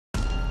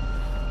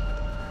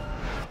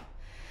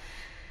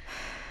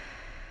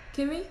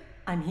Kimi?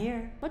 I'm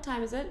here. What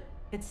time is it?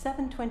 It's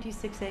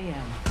 7:26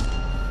 a.m.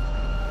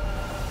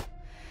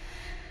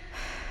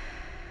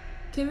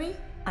 Kimi?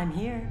 I'm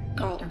here.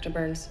 Call Dr.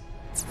 Burns.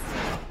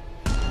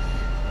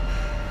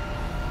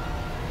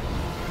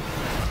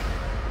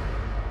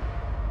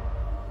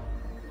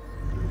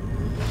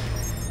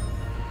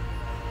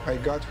 I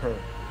got her.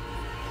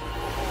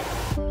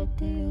 What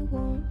do you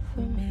want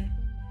from me?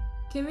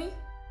 Kimi?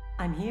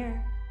 I'm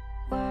here.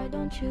 Why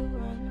don't you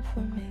run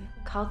from me?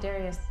 Call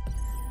Darius.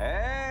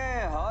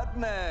 Hey,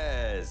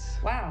 hotness!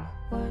 Wow.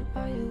 What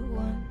are you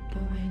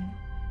wondering?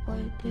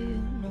 What do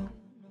you know?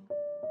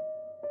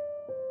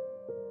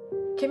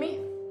 Kimi?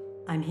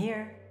 I'm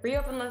here.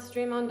 Reopen last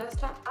stream on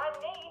desktop. I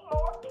need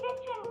more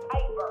kitchen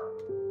paper.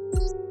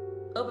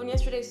 Open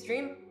yesterday's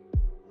stream.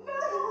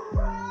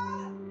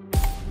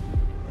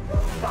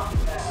 Stop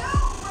that.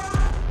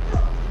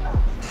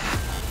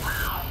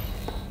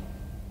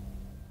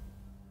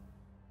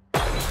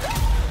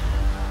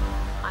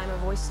 I'm a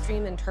voice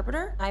stream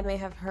interpreter. I may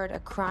have heard a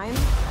crime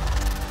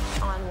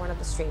on one of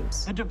the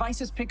streams. The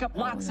devices pick up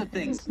lots of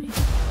things.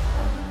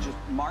 Just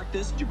mark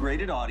this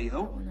degraded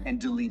audio and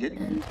delete it.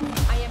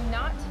 I am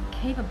not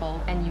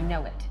capable, and you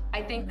know it.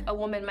 I think a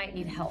woman might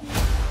need help.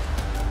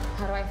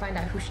 How do I find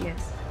out who she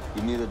is?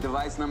 You need a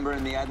device number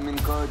and the admin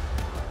code?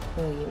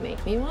 Will you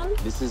make me one?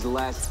 This is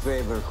last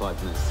favor,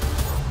 hotness.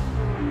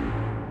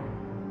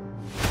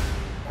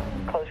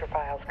 Close your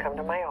files, come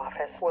to my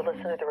office. We'll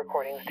listen to the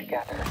recordings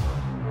together.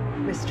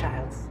 Miss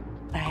Childs,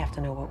 I have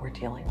to know what we're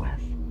dealing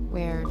with.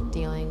 We're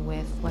dealing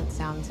with what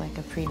sounds like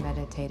a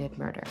premeditated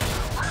murder.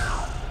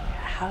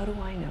 How do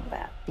I know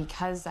that?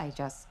 Because I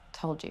just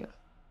told you.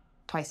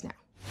 Twice now.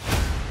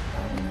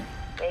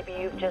 Maybe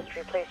you've just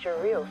replaced your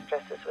real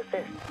stresses with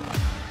this.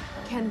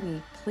 Can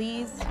we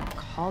please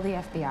call the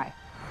FBI?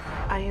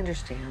 I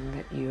understand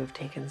that you have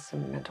taken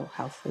some mental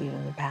health leave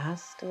in the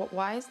past.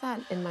 Why is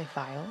that in my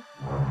file?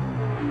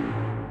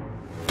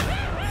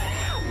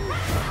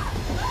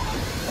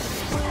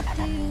 What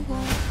do you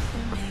want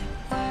from me?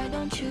 Why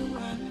don't you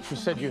run from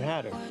You said you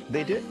had her.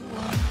 They did.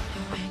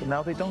 But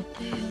now they don't.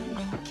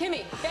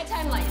 Kimi,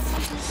 bedtime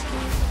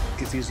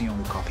lights. Is this the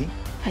only copy?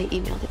 I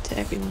emailed it to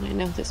everyone I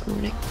know this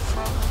morning.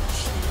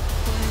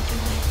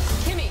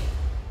 Kimi!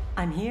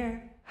 I'm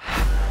here.